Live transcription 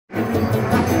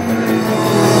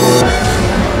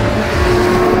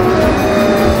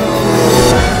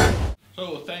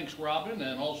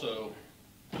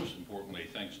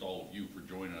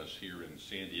joining us here in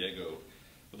San Diego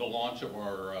for the launch of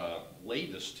our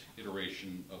latest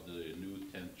iteration of the new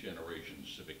 10th generation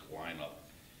Civic lineup.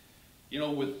 You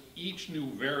know, with each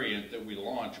new variant that we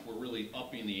launch, we're really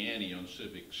upping the ante on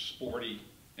Civic's sporty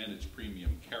and its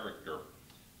premium character.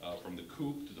 From the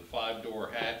Coupe to the 5-door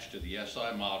hatch to the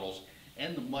SI models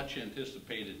and the much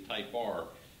anticipated Type R,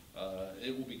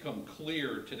 it will become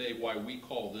clear today why we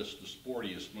call this the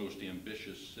sportiest, most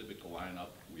ambitious Civic lineup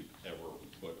we've ever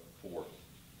put forth.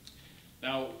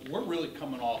 Now, we're really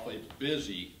coming off a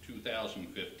busy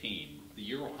 2015, the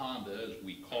year of Honda as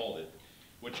we called it,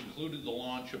 which included the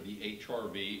launch of the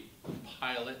HR-V,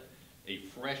 Pilot, a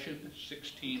freshened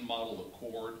 16 model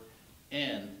Accord,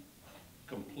 and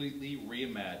completely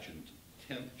reimagined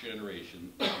 10th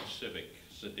generation Civic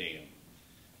sedan.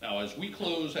 Now, as we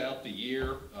close out the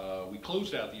year, we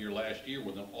closed out the year last year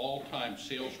with an all-time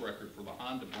sales record for the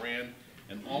Honda brand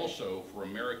and also for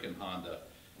American Honda.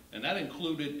 And that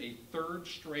included a third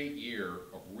straight year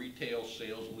of retail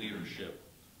sales leadership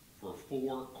for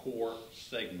 4 core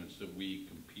segments that we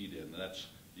compete in. That's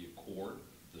the Accord,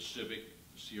 the Civic,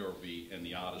 the CR-V, and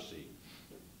the Odyssey.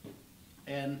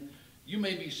 And you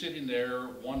may be sitting there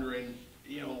wondering,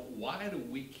 you know, why do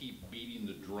we keep beating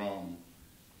the drum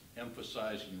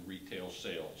emphasizing retail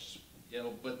sales? You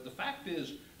know, but the fact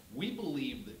is, we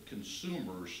believe that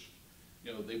consumers,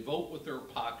 you know, they vote with their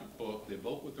pocketbook, they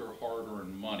vote with their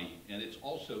hard-earned money, and it's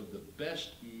also the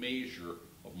best measure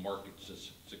of market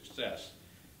success.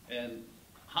 And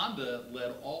Honda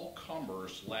led all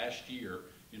comers last year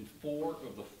in 4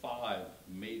 of the 5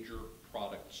 major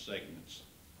product segments.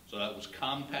 So that was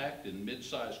compact and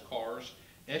mid-sized cars,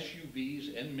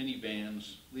 SUVs and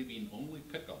minivans, leaving only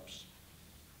pickups.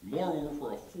 Moreover,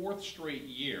 for a 4th straight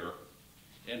year,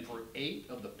 and for 8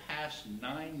 of the past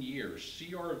 9 years,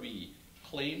 CR-V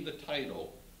claimed the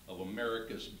title of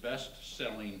America's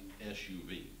best-selling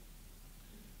SUV.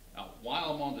 Now,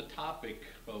 while I'm on the topic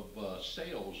of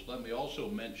sales, let me also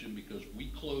mention, because we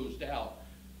closed out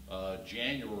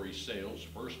January sales,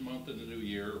 first month of the new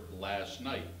year, last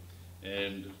night.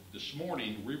 And this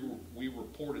morning, we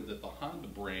reported that the Honda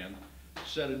brand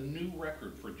set a new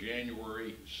record for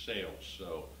January sales.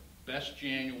 So, best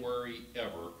January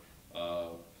ever.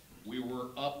 We were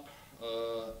up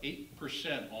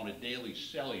 8% on a daily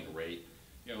selling rate.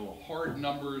 You know, hard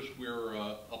numbers, we're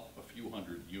up a few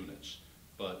hundred units.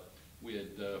 But we had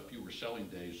fewer selling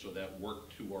days, so that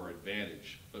worked to our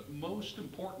advantage. But most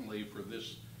importantly for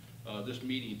this, this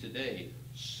meeting today,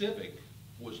 Civic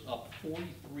was up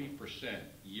 43%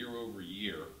 year over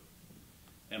year,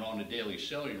 and on a daily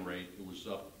selling rate, it was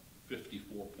up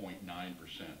 54.9%.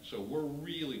 So we're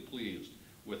really pleased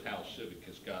with how Civic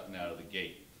has gotten out of the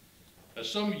gate. As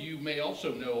some of you may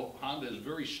also know, Honda is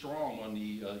very strong on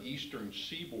the eastern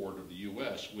seaboard of the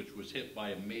U.S., which was hit by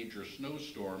a major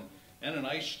snowstorm and an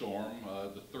ice storm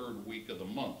the 3rd week of the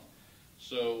month.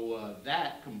 So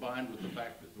that, combined with the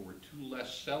fact that there were 2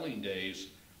 less selling days,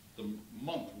 the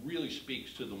month really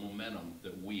speaks to the momentum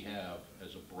that we have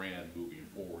as a brand moving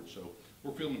forward. So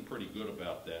we're feeling pretty good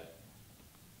about that.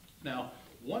 Now,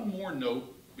 one more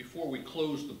note before we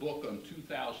close the book on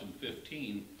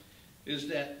 2015 is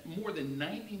that more than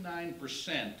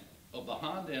 99% of the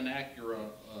Honda and Acura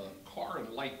car and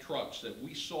light trucks that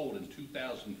we sold in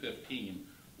 2015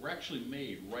 were actually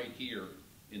made right here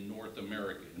in North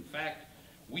America. In fact,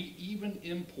 we even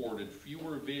imported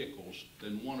fewer vehicles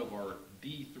than one of our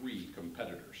D3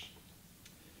 competitors.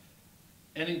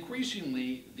 And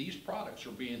increasingly, these products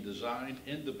are being designed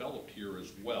and developed here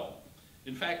as well.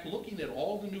 In fact, looking at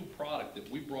all the new product that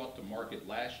we brought to market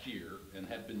last year and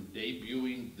have been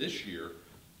debuting this year,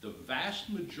 the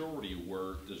vast majority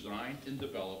were designed and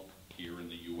developed here in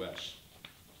the U.S.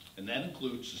 And that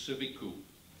includes the Civic Coupe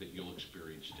that you'll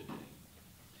experience today.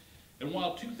 And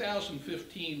while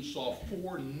 2015 saw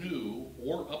 4 new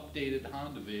or updated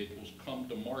Honda vehicles come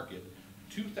to market,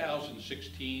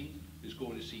 2016 is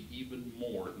going to see even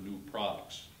more new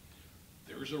products.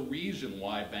 There's a reason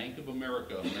why Bank of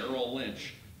America Merrill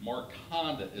Lynch marked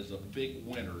Honda as a big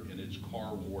winner in its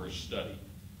Car Wars study.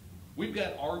 We've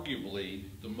got arguably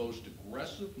the most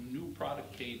aggressive new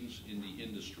product cadence in the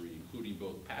industry, including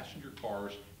both passenger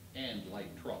cars and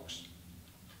light trucks.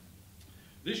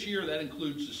 This year, that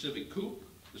includes the Civic Coupe,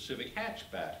 the Civic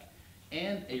Hatchback,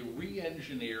 and a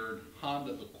re-engineered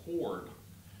Honda Accord,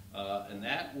 and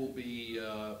that will be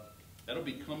that'll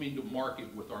be coming to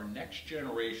market with our next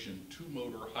generation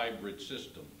 2-motor hybrid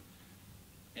system.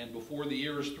 And before the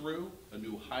year is through, a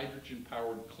new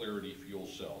hydrogen-powered Clarity fuel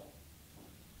cell.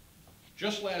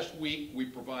 Just last week, we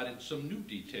provided some new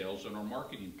details on our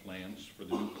marketing plans for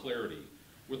the new Clarity,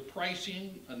 with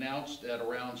pricing announced at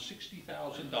around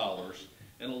 $60,000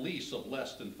 and a lease of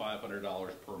less than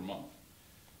 $500 per month.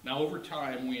 Now, over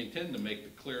time, we intend to make the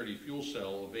Clarity fuel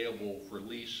cell available for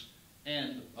lease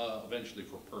and eventually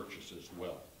for purchase as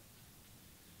well.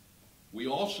 We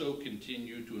also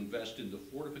continue to invest in the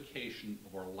fortification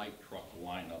of our light truck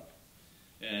lineup,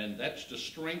 and that's to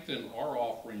strengthen our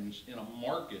offerings in a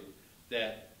market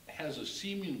that has a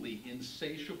seemingly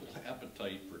insatiable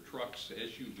appetite for trucks,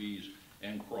 SUVs,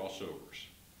 and crossovers.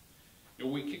 You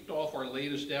know, we kicked off our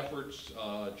latest efforts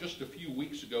just a few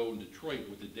weeks ago in Detroit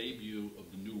with the debut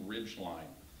of the new Ridgeline,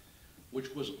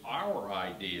 which was our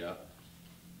idea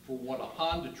for what a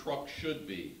Honda truck should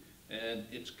be, and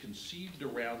it's conceived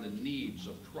around the needs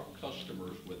of truck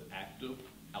customers with active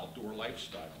outdoor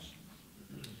lifestyles.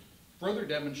 Further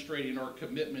demonstrating our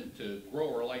commitment to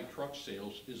grow our light truck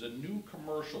sales is a new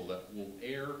commercial that will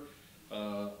air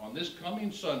on this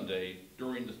coming Sunday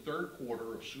during the third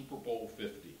quarter of Super Bowl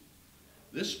 50.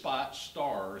 This spot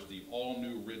stars the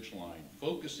all-new Ridgeline,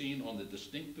 focusing on the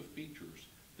distinctive features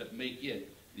that make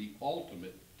it the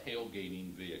ultimate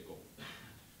tailgating vehicle.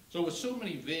 So with so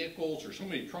many vehicles, or so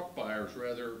many truck buyers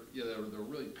rather, they're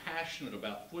really passionate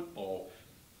about football,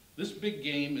 this big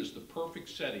game is the perfect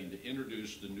setting to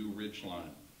introduce the new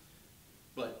Ridgeline.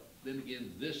 But then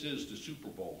again, this is the Super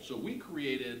Bowl. So we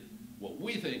created what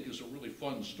we think is a really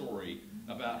fun story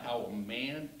about how a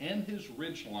man and his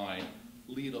Ridgeline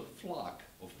lead a flock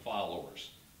of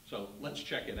followers. So let's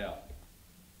check it out.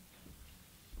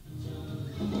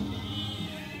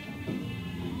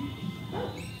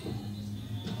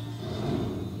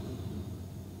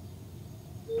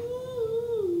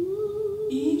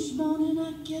 Each morning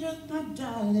I get up, I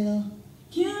die a little.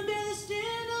 Can't barely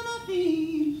stand on my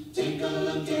feet. Take a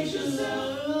look at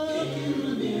yourself, look in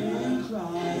the mirror and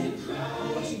cry.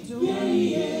 What you doing?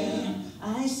 Yeah.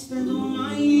 I spent all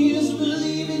my years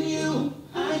believing you.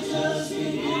 I just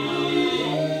can't help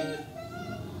it.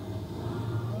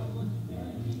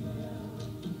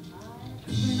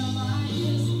 Spent all my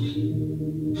years,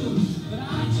 but I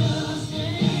just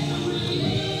can't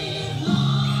believe,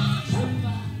 Lord.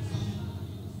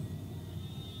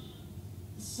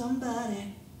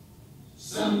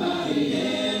 Somebody,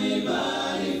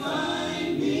 anybody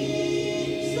find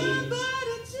me?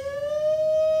 Somebody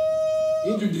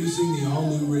too. Introducing the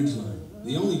all-new Ridgeline,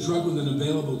 the only truck with an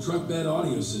available truck bed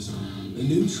audio system, the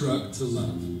new truck to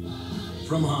love.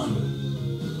 From Honda.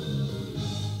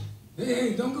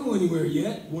 Hey, don't go anywhere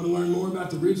yet. Want to learn more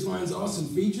about the Ridgeline's awesome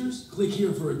features? Click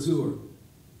here for a tour.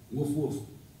 Woof woof.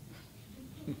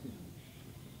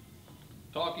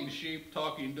 Talking sheep,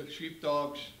 talking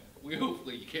sheepdogs,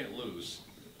 hopefully you can't lose.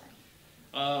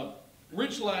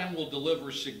 Ridgeline will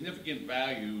deliver significant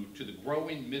value to the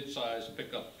growing mid-size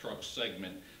pickup truck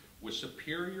segment with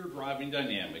superior driving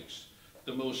dynamics,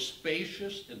 the most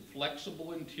spacious and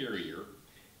flexible interior,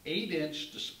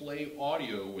 8-inch display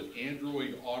audio with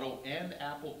Android Auto and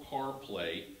Apple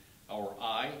CarPlay, our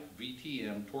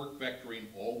VTM torque vectoring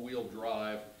all-wheel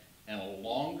drive, and a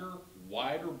longer,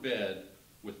 wider bed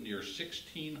with near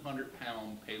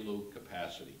 1,600-pound payload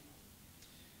capacity.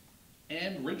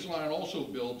 And Ridgeline also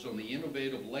builds on the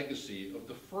innovative legacy of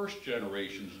the first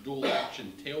generation's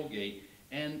dual-action tailgate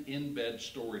and in-bed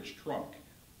storage trunk,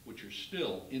 which are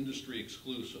still industry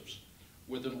exclusives,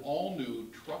 with an all-new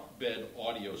truck bed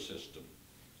audio system.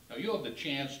 Now, you'll have the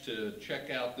chance to check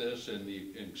out this and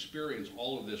experience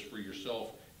all of this for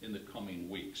yourself in the coming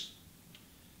weeks.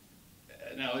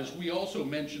 Now, as we also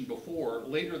mentioned before,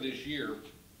 later this year,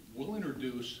 we'll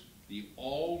introduce the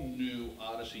all-new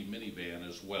Odyssey minivan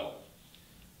as well.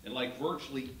 And like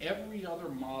virtually every other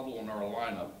model in our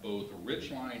lineup, both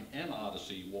Ridgeline and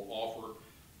Odyssey will offer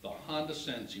the Honda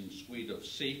Sensing suite of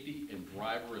safety and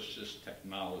driver assist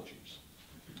technologies.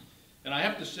 And I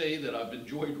have to say that I've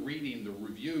enjoyed reading the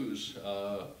reviews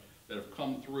that have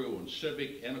come through on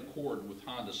Civic and Accord with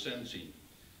Honda Sensing.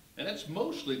 And that's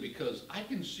mostly because I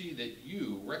can see that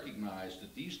you recognize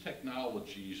that these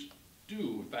technologies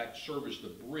do, in fact, serve as the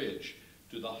bridge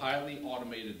to the highly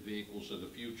automated vehicles of the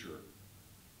future,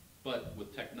 but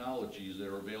with technologies that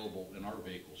are available in our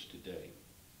vehicles today.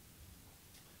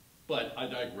 But I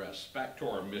digress. Back to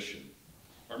our mission.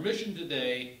 Our mission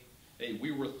today,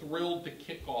 we were thrilled to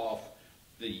kick off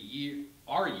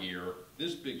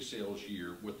this big sales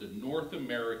year, with the North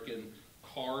American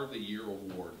Car of the Year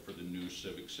award for the new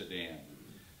Civic sedan.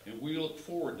 And we look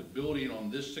forward to building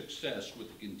on this success with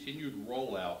the continued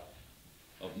rollout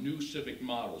of new Civic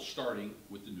models, starting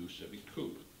with the new Civic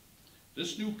Coupe.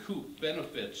 This new Coupe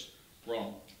benefits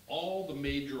from all the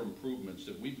major improvements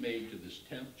that we've made to this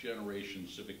 10th generation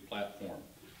Civic platform,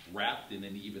 wrapped in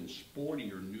an even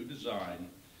sportier new design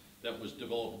that was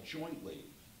developed jointly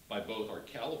by both our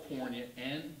California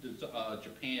and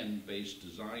Japan-based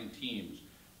design teams,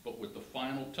 but with the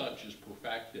final touches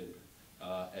perfected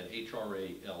at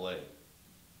HRA LA.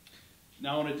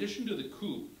 Now, in addition to the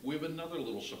Coupe, we have another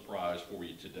little surprise for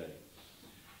you today.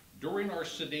 During our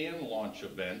sedan launch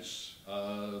events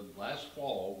last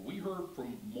fall, we heard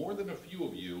from more than a few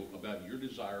of you about your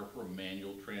desire for a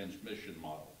manual transmission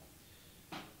model.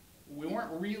 We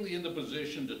weren't really in the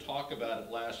position to talk about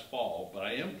it last fall, but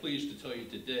I am pleased to tell you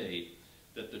today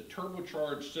that the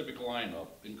turbocharged Civic lineup,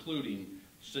 including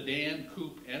sedan,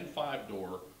 coupe, and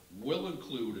 5-door, will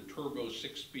include a turbo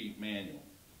 6-speed manual.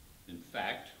 In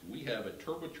fact, we have a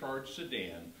turbocharged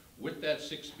sedan with that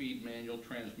 6-speed manual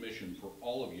transmission for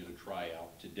all of you to try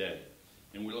out today,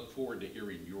 and we look forward to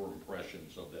hearing your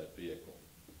impressions of that vehicle.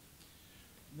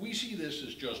 We see this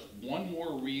as just one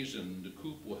more reason the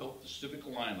Coupe will help the Civic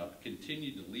lineup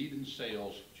continue to lead in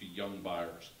sales to young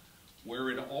buyers, where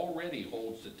it already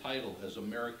holds the title as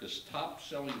America's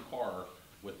top-selling car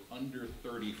with under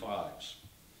 35s.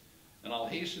 And I'll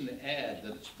hasten to add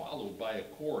that it's followed by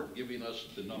Accord, giving us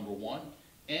the #1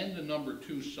 and the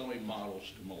 #2 selling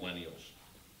models to millennials.